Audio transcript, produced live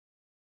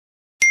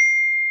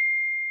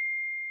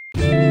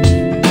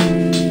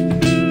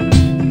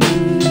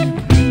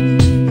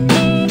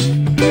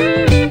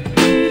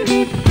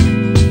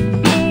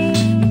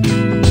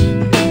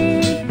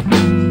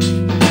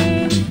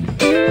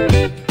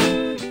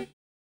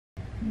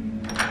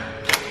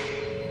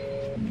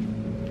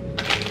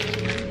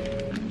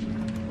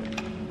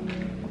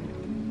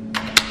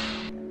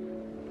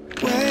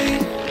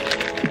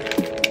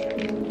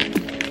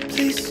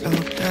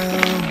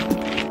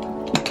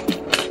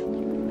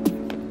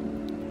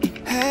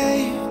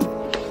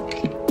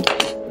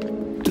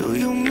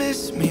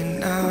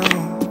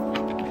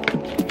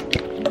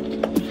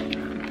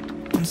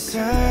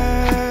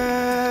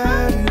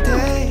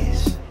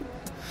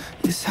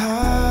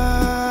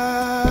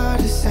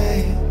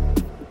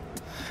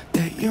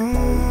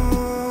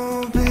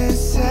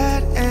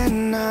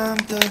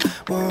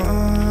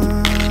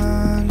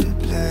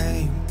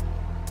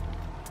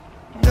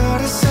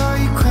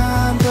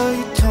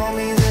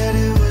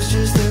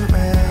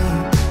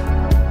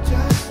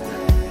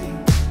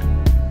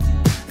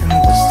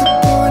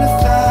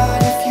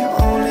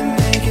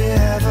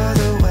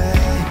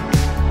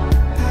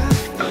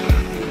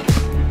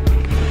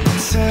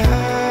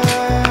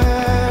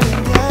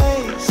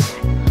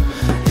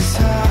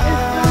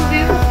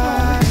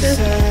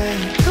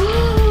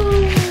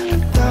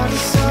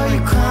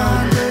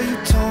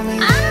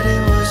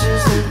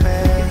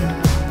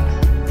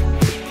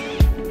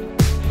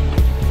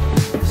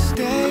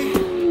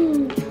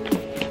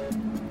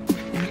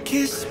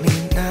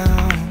me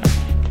now.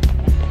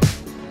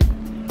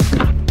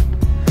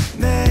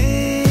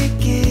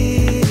 Make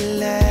it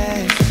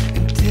last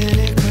until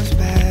it comes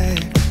back.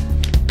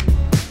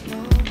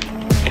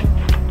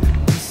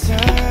 On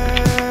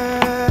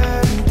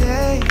certain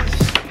days,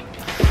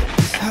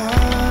 it's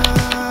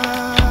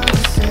hard to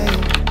say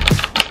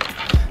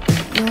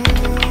that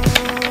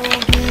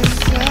you've been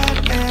sad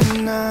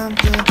and I'm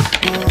the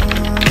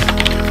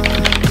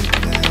one to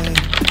blame.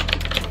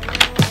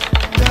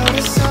 Thought I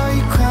saw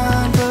you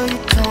crying, but you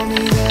told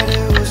me that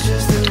it was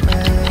just the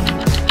rain.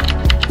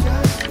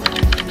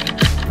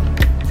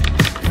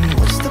 And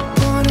what's the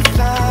point of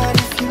fight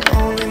if you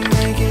only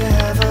make it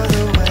half of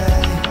the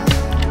way?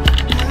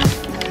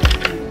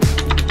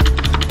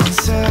 On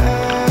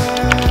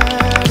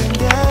certain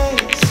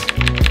days,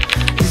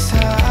 it's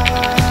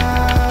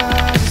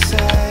hard to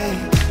say.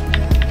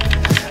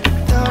 I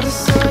thought I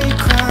saw you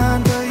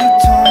crying, but you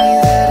told me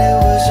that it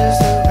was just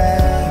the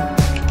rain.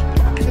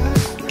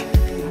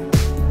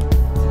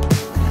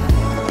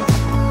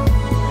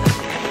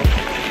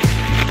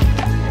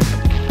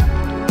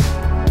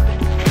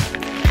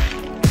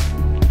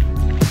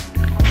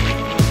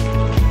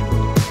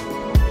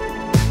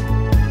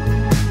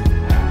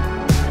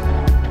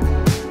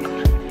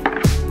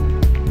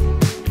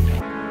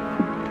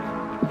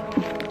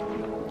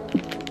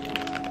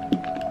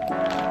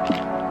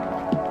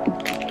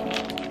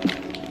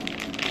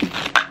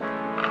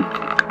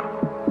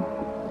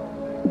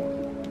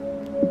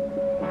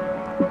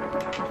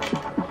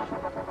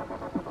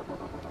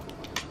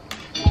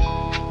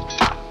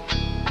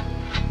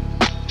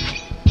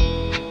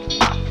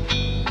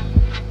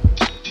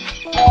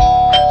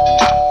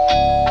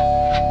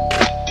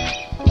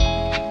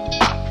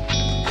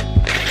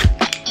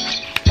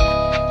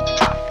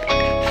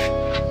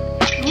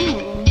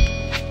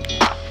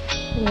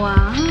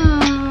 Wow.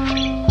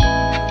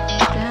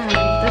 Damn,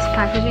 this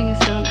packaging is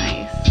so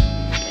nice.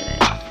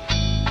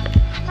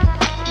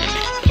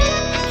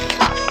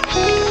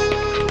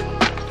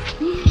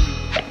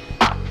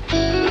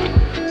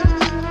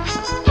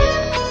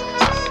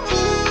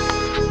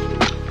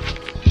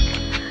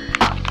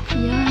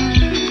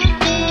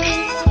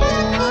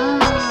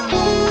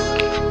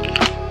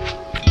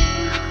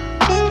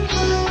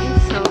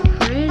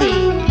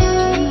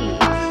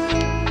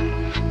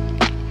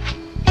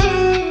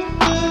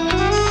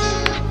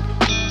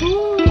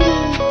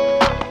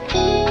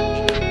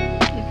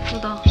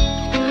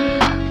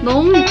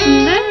 너무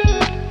예쁜데?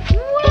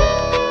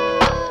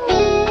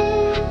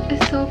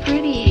 It's so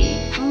pretty.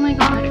 Oh my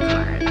god, it's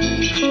hard.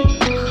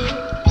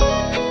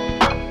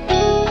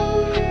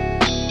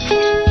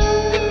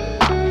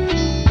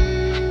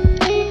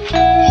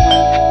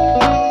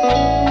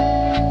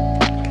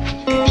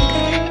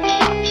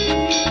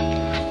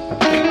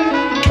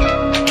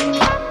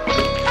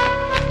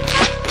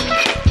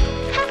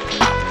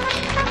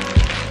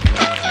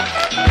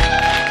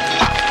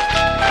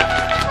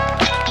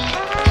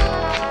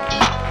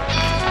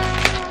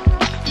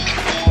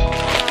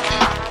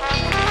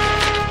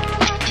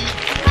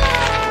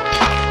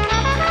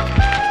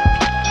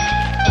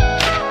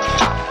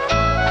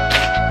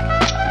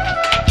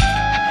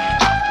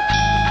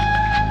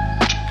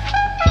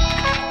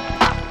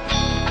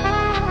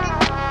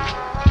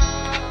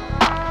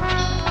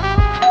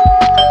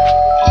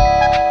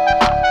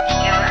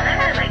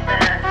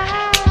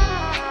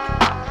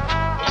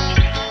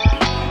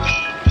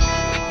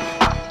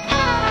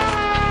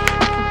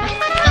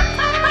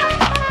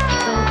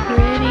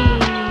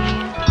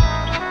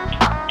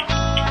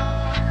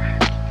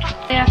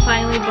 I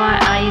finally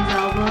bought IV's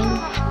album.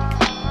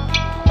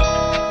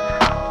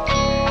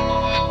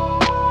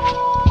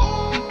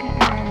 Look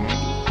at her.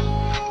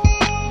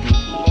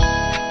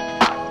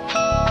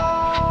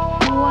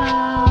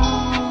 Wow.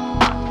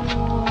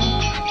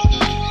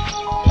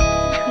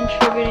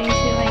 Contributing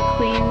to my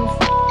queen's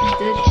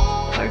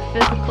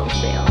physical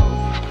sales.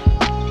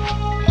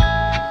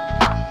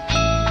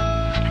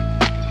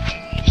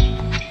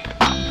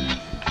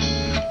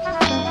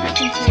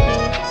 Package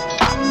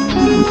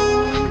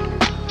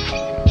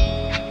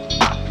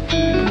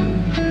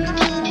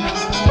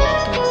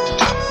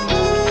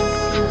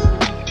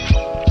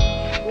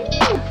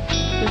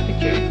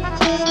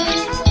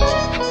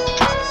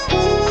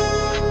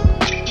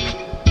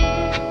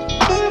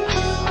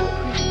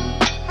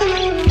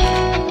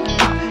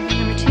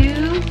number 2.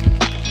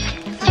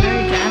 It's a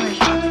very damaged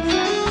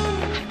box.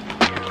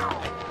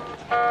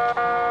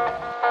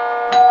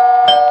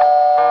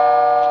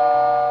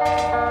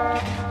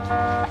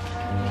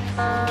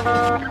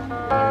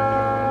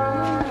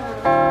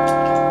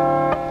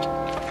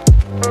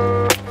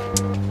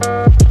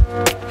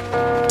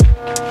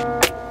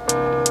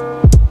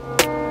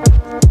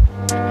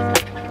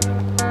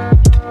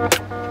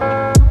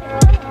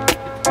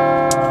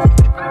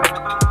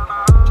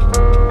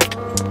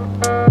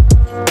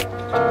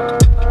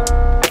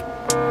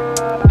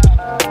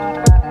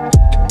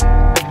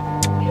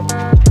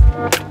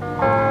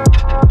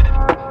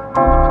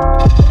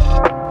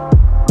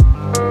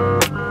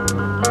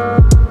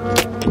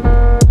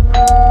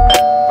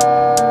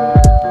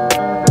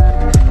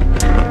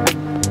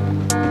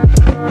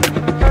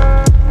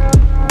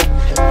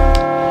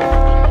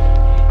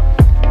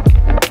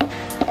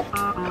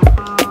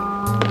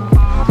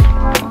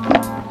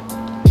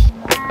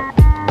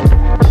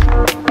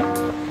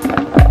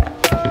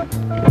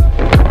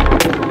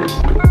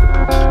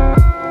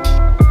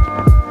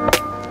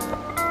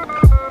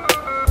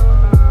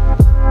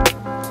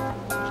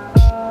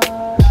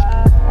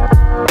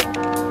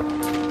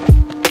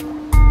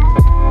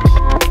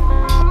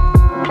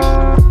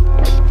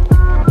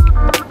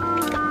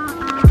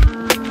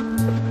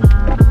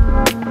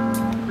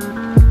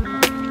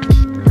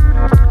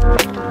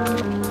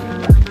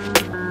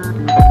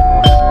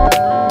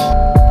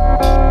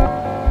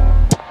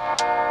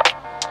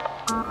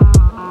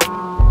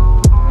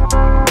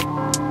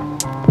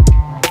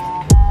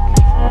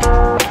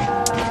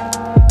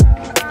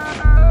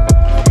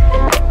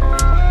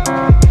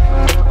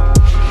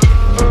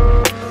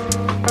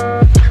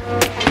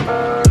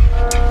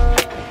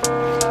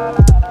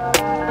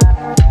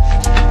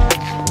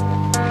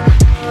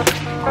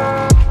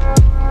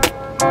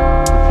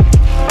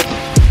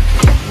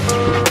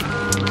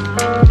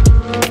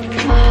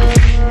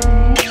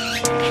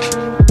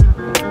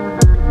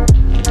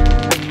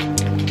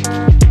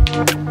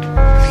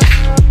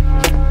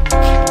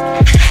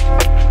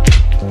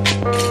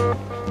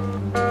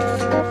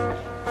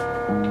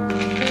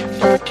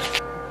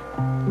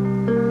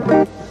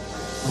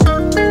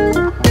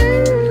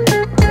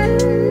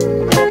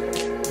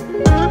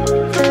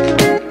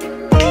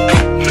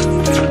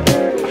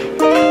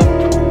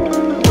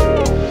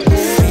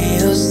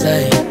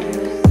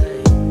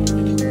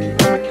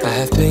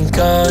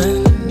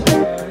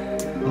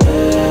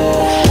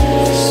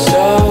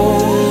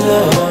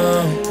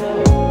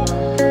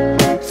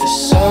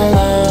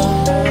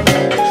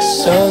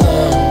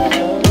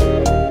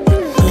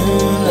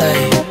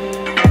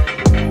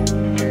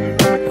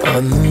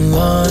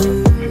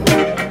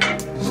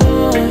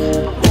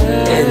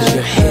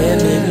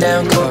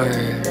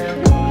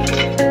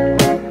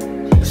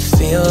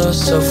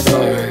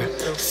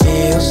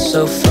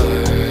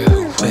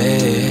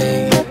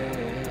 way.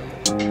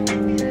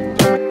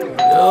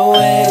 No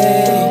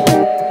way.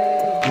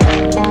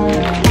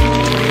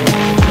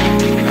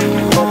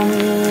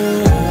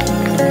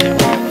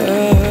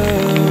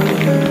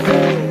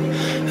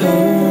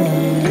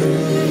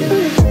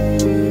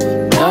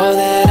 All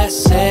that I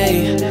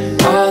say,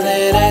 all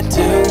that I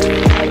do,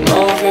 I'm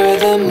over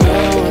the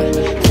moon,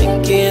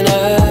 thinking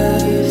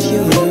of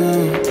you,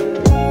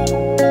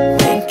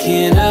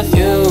 thinking of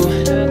you.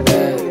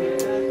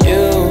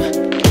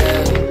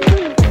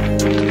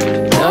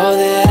 All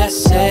that I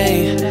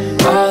say,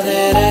 all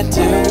that I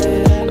do,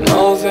 I'm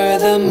over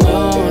the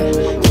moon,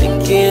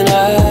 thinking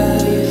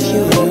of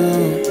you,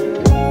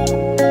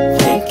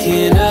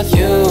 thinking of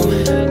you.